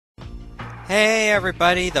Hey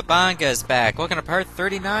everybody, the Banga is back. Welcome to part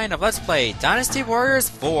 39 of Let's Play Dynasty Warriors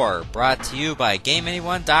 4, brought to you by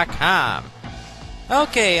GameAnyone.com.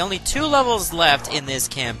 Okay, only 2 levels left in this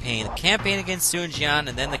campaign. The campaign against Sun Jian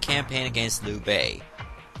and then the campaign against Liu Bei.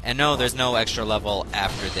 And no, there's no extra level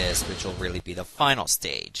after this, which will really be the final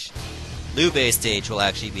stage. Liu Bei's stage will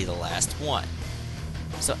actually be the last one.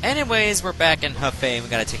 So anyways, we're back in Hefei and we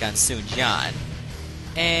gotta take on Sun Jian.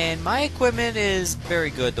 And my equipment is very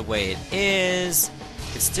good the way it is.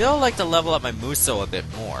 I'd still like to level up my Muso a bit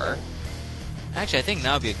more. Actually, I think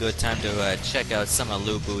now would be a good time to check out some of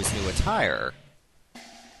Lu Bu's new attire.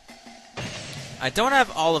 I don't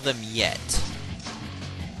have all of them yet.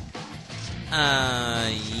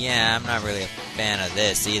 Yeah, I'm not really a fan of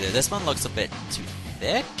this either. This one looks a bit too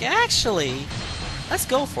thick. Actually, let's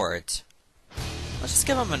go for it. Let's just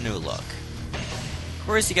give him a new look. Of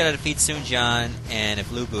course, you gotta defeat Sun Jian, and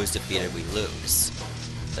if Lu Bu is defeated, we lose.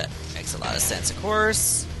 That makes a lot of sense, of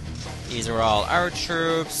course. These are all our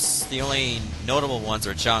troops. The only notable ones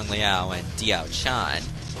are Zhang Liao and Diao Chan.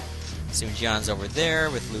 Sun Jian's over there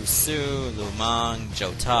with Lu Su, Lu Meng,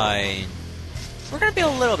 Zhou Tai. We're gonna be a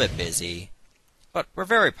little bit busy, but we're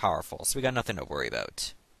very powerful, so we got nothing to worry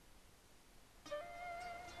about.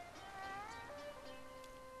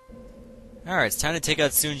 Alright, it's time to take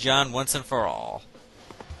out Sun Jian once and for all.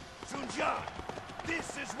 Sun Jian,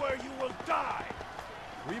 this is where you will die!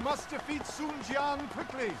 We must defeat Sun Jian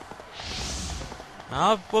quickly!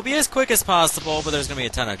 We'll be as quick as possible, but there's going to be a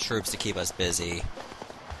ton of troops to keep us busy.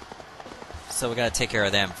 So we got to take care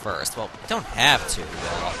of them first. Well, we don't have to,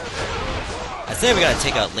 though. I say we got to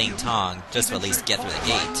take out Ling Tong, just to at least get through the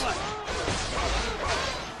gate.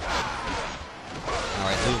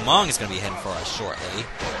 Alright, Lu Meng is going to be heading for us shortly.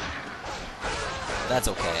 That's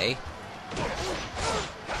okay.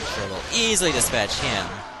 I'm sure we'll easily dispatch him.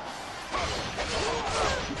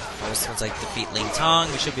 First, once I defeat Ling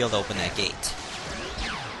Tong, we should be able to open that gate.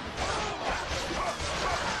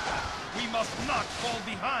 We must not fall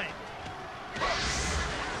behind!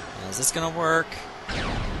 Is this gonna work?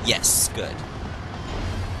 Yes, good.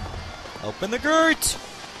 Open the gate!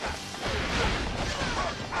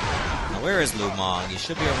 Now where is Lu Meng? He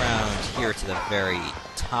should be around here to the very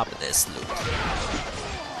top of this loop.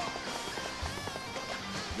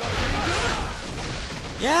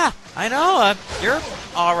 Yeah, I know. You're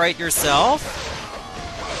alright yourself.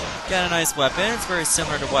 Got a nice weapon. It's very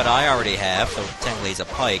similar to what I already have, though technically it's a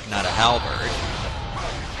pike, not a halberd.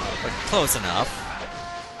 But close enough.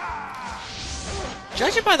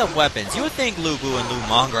 Judging by the weapons, you would think Lu Bu and Lu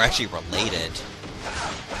Meng are actually related.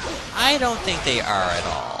 I don't think they are at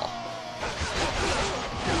all.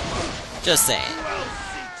 Just saying.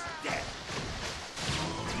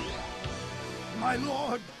 My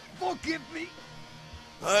lord, forgive me!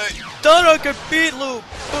 I thought I could beat Lu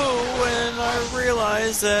Bu, and I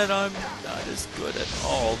realized that I'm not as good at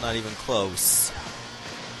all, not even close.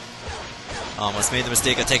 Almost made the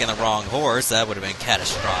mistake of taking the wrong horse. That would have been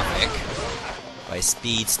catastrophic. By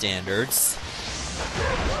speed standards.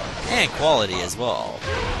 And quality as well.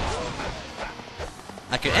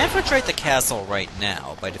 I could infiltrate the castle right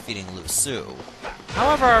now by defeating Lu Su.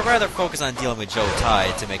 However, I'd rather focus on dealing with Zhou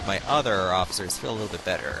Tai to make my other officers feel a little bit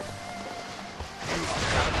better.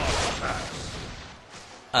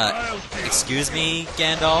 Excuse me,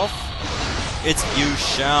 Gandalf? It's you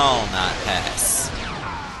shall not pass.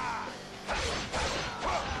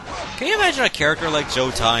 Can you imagine a character like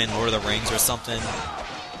Zhou Tai in Lord of the Rings or something?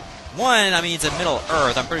 One, I mean, it's in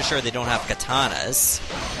Middle-earth. I'm pretty sure they don't have katanas.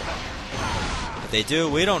 If they do,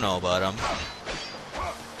 we don't know about them.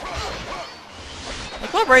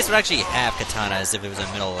 Like, what race would actually have katanas if it was in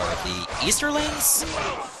Middle-earth? The Easterlings?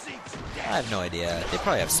 I have no idea. They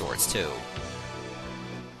probably have swords, too.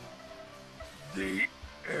 The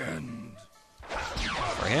end.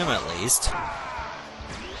 For him, at least.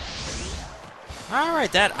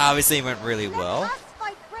 Alright, that obviously went really well.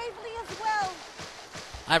 Fight bravely as well.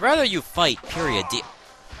 I'd rather you fight, period.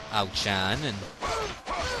 Chan, and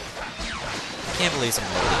I can't believe some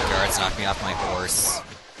loading guards knocked me off my horse.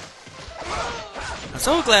 I'm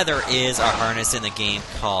so glad there is a harness in the game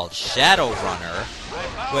called Shadow Runner,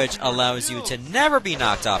 which allows you to never be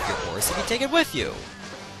knocked off your horse if you take it with you.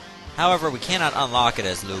 However, we cannot unlock it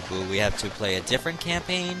as Lu Bu. We have to play a different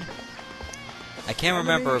campaign. I can't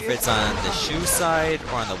remember if it's on the Shu side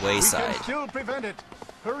or on the Wei side. We can still prevent it.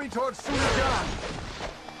 Hurry towards Sun Jian.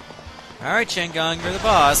 Alright, Shengang, you're the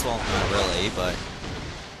boss. Well, not really, but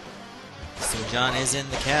Sun Jian is in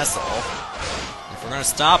the castle. If we're gonna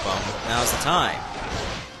stop him, now's the time.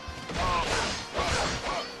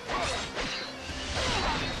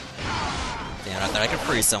 Damn, I thought I could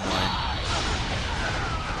free someone.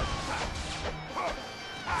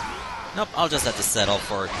 Nope, I'll just have to settle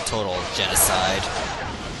for total genocide.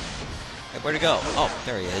 Hey, where'd he go? Oh,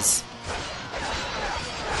 there he is.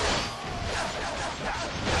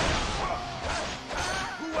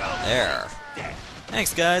 There.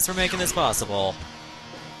 Thanks, guys, for making this possible.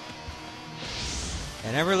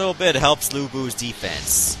 And every little bit helps Lu Bu's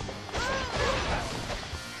defense.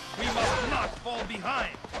 We must not fall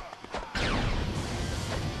behind.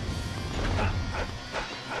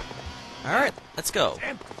 Alright, let's go.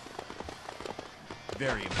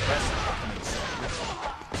 Very impressive.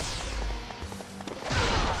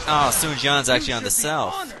 Oh, Sun Jian's actually on the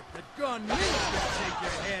south.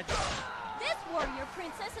 This warrior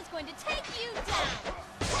princess is going to take you down.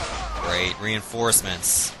 Great,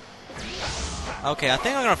 reinforcements. Okay, I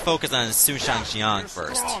think I'm gonna focus on Sun Jian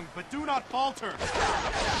first. Strong, but do not falter.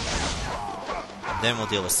 Then we'll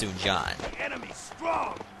deal with Sun Jian. The enemy's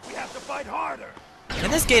strong. We have to fight harder. Can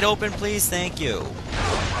this gate open, please? Thank you.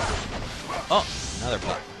 Oh, another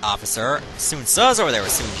officer. Sun Tzu's over there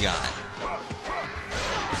with Sun Jian.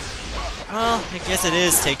 Well, I guess it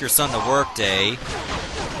is take your son to work day.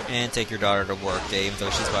 And take your daughter to work day, even though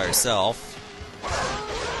she's by herself.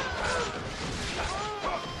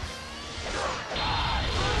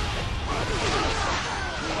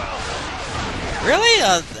 Really?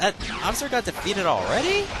 That officer got defeated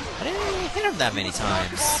already? I didn't even hit him that many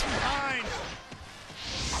times.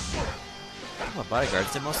 My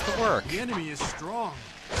bodyguards did most of the work. The enemy is strong.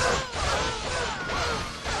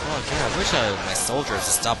 Oh, God, I wish my soldiers would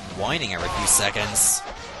stop whining every few seconds.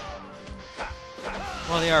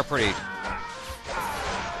 Well, they are pretty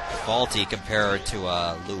faulty compared to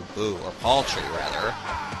Lu Bu, or paltry, rather.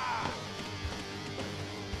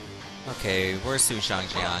 Okay, where's Sun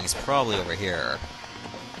Jian? He's probably over here.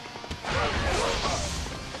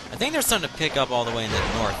 I think there's something to pick up all the way in the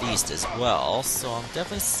northeast as well, so I'll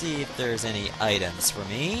definitely see if there's any items for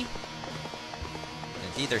me.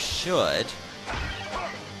 Indeed, there should.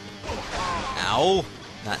 Ow!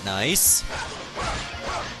 Not nice.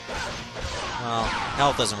 Well,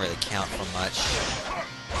 health doesn't really count for much.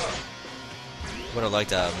 Would have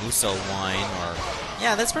liked a muso wine, or...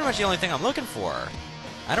 Yeah, that's pretty much the only thing I'm looking for.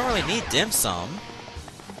 I don't really need dim sum.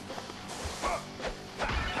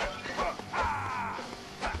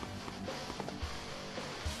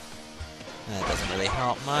 That doesn't really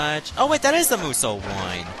help much. Oh wait, that is the muso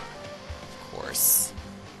wine. Of course.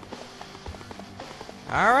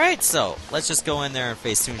 Alright, so, let's just go in there and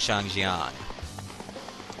face Sun Jian.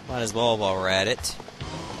 Might as well while we're at it.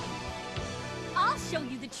 I'll show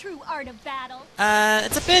you the true art of battle.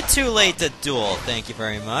 It's a bit too late to duel, thank you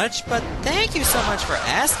very much, but thank you so much for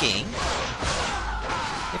asking.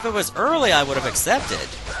 If it was early, I would have accepted.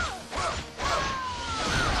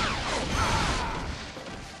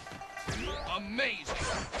 Amazing.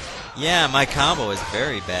 Yeah, my combo is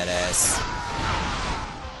very badass.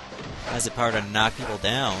 Has the power to knock people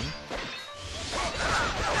down.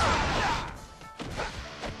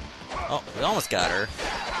 Oh, we almost got her.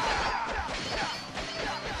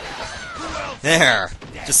 There!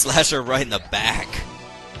 Just slash her right in the back.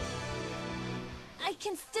 I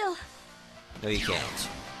can still... No, you can't.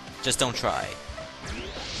 Just don't try.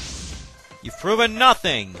 You've proven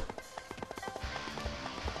nothing!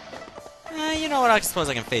 You know what, I suppose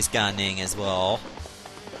I can face Gan Ning as well.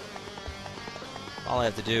 All I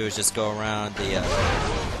have to do is just go around the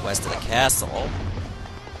west of the castle.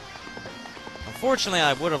 Unfortunately,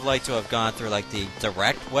 I would have liked to have gone through like the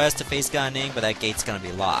direct west to face Gan Ning, but that gate's gonna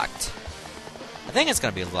be locked. I think it's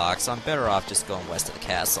gonna be locked, so I'm better off just going west of the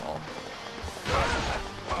castle.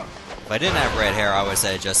 If I didn't have red hair, I would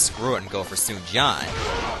say just screw it and go for Sun Jian.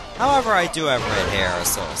 However, I do have red hair,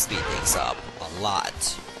 so it'll speed things up a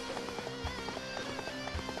lot.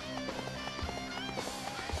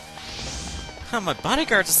 My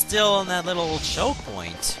bodyguards are still on that little choke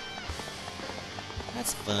point.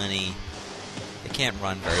 That's funny. They can't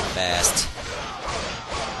run very fast.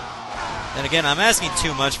 Then again, I'm asking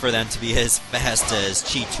too much for them to be as fast as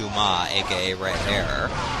Chi Tu Ma, aka Red Hair.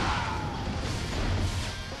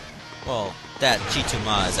 Well, that Chi Tu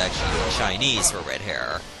Ma is actually Chinese for red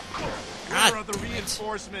hair. Where are the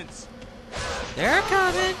reinforcements? They're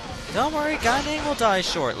coming. Don't worry, Gan Ning will die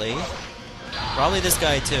shortly. Probably this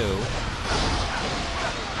guy too.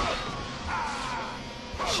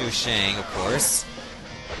 Xu Sheng, of course.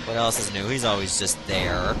 What else is new? He's always just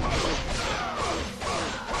there.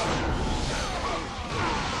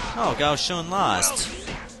 Oh, Gao Shun lost.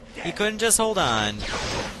 He couldn't just hold on.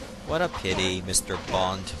 What a pity, Mr.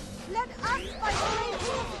 Bond. Let us fight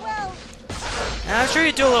bravely as well. And I'm sure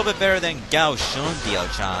you do a little bit better than Gao Shun,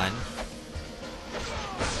 Dio-chan.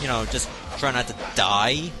 You know, just try not to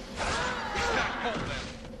die.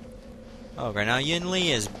 Oh, right now Yin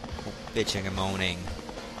Li is bitching and moaning.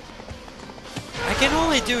 I can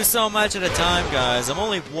only do so much at a time, guys. I'm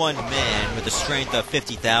only one man with a strength of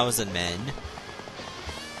 50,000 men.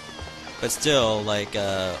 But still, like,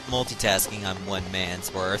 multitasking on one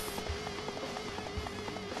man's worth.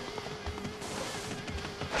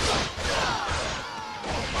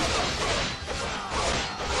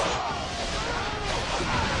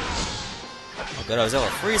 Oh, good, I was able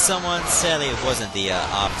to free someone. Sadly, it wasn't the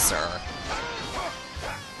officer.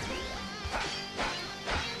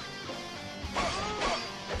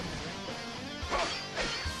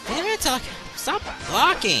 Damn it, stop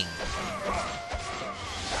blocking!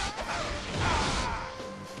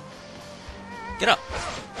 Get up!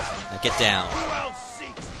 Now get down.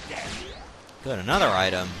 Good, another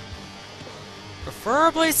item.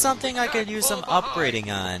 Preferably something I could use some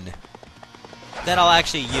upgrading on. That I'll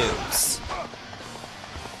actually use.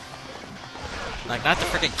 Like, not the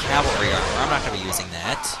freaking cavalry armor. I'm not gonna be using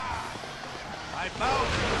that.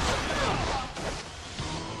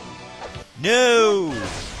 No!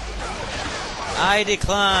 I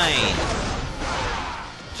decline.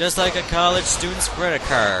 Just like a college student's credit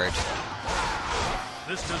card.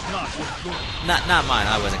 This does not look good. Not mine.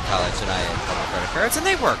 I was in college and I had a couple credit cards, and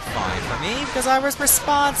they worked fine for me because I was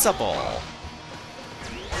responsible.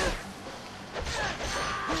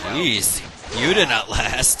 Jeez, you did not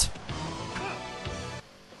last.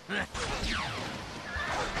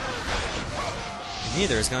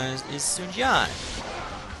 Neither is Sun Jian.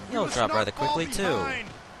 He'll drop rather quickly too.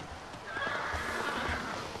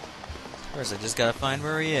 First, I just gotta find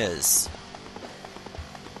where he is.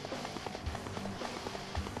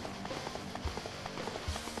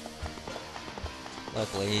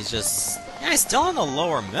 Luckily, he's just... yeah, he's still in the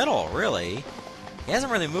lower middle, really. He hasn't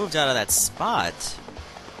really moved out of that spot.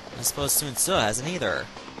 I suppose Sun Tzu hasn't either.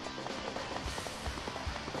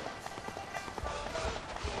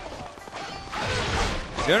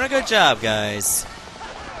 You're doing a good job, guys.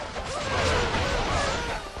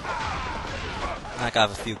 Knock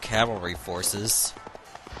off a few cavalry forces.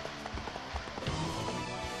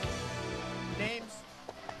 Names?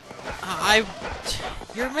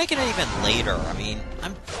 You're making it even later. I mean,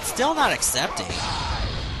 I'm still not accepting.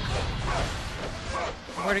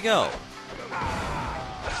 Where'd it go?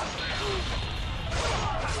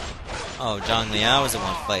 Oh, Zhang Liao was the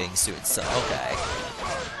one fighting Sun Tzu. Okay.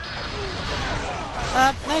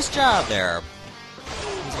 Nice job there.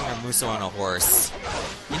 Using your Muso on a horse.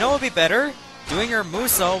 You know what would be better? Doing your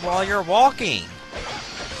Muso while you're walking.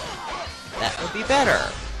 That would be better.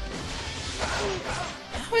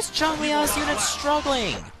 How is Zhang Liao's unit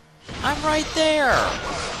struggling? I'm right there.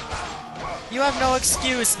 You have no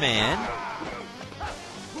excuse, man.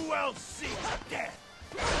 Who else seeks death?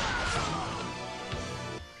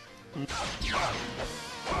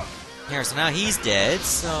 Here, so now he's dead,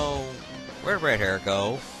 so... where'd Red Hair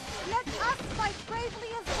go? Let us fight bravely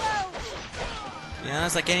as well. To be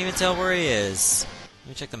honest, I can't even tell where he is. Let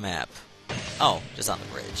me check the map. Oh, just on the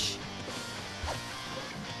bridge.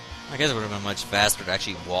 I guess it would have been much faster to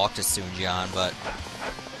actually walk to Sun Jian, but...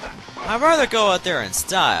 I'd rather go out there in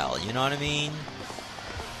style, you know what I mean?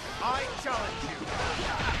 I challenge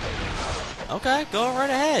you. Okay, go right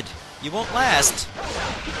ahead. You won't last.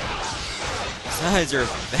 Besides, you're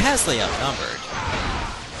vastly outnumbered.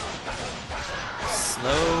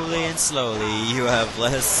 Slowly and slowly, you have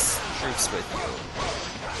less troops with you.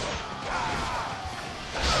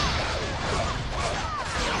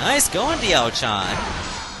 Nice going, Diao-chan.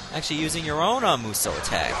 Actually using your own Muso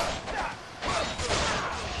attack.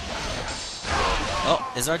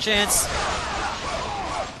 Oh, is our chance.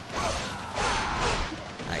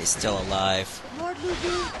 He's still alive. Lord Lu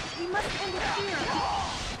Bu, we must end it here.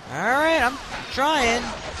 Alright, I'm trying.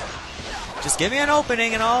 Just give me an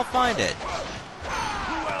opening and I'll find it.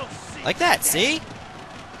 Like that, see?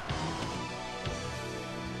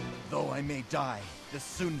 Though I may die, the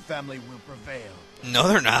Sun family will prevail. No,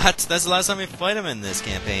 they're not. That's the last time we fight them in this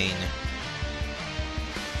campaign.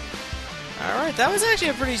 Alright, that was actually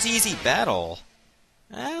a pretty easy battle.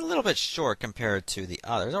 A little bit short compared to the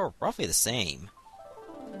others. They were roughly the same.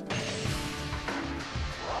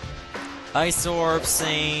 Ice Orb,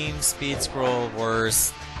 same. Speed Scroll,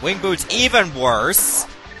 worse. Wing Boots, even worse!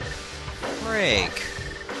 Frig.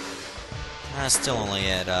 Still only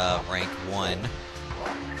at rank 1.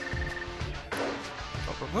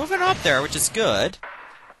 But we're moving up there, which is good.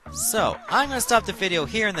 So, I'm going to stop the video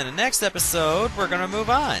here, and then the next episode, we're going to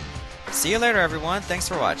move on. See you later, everyone. Thanks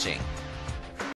for watching.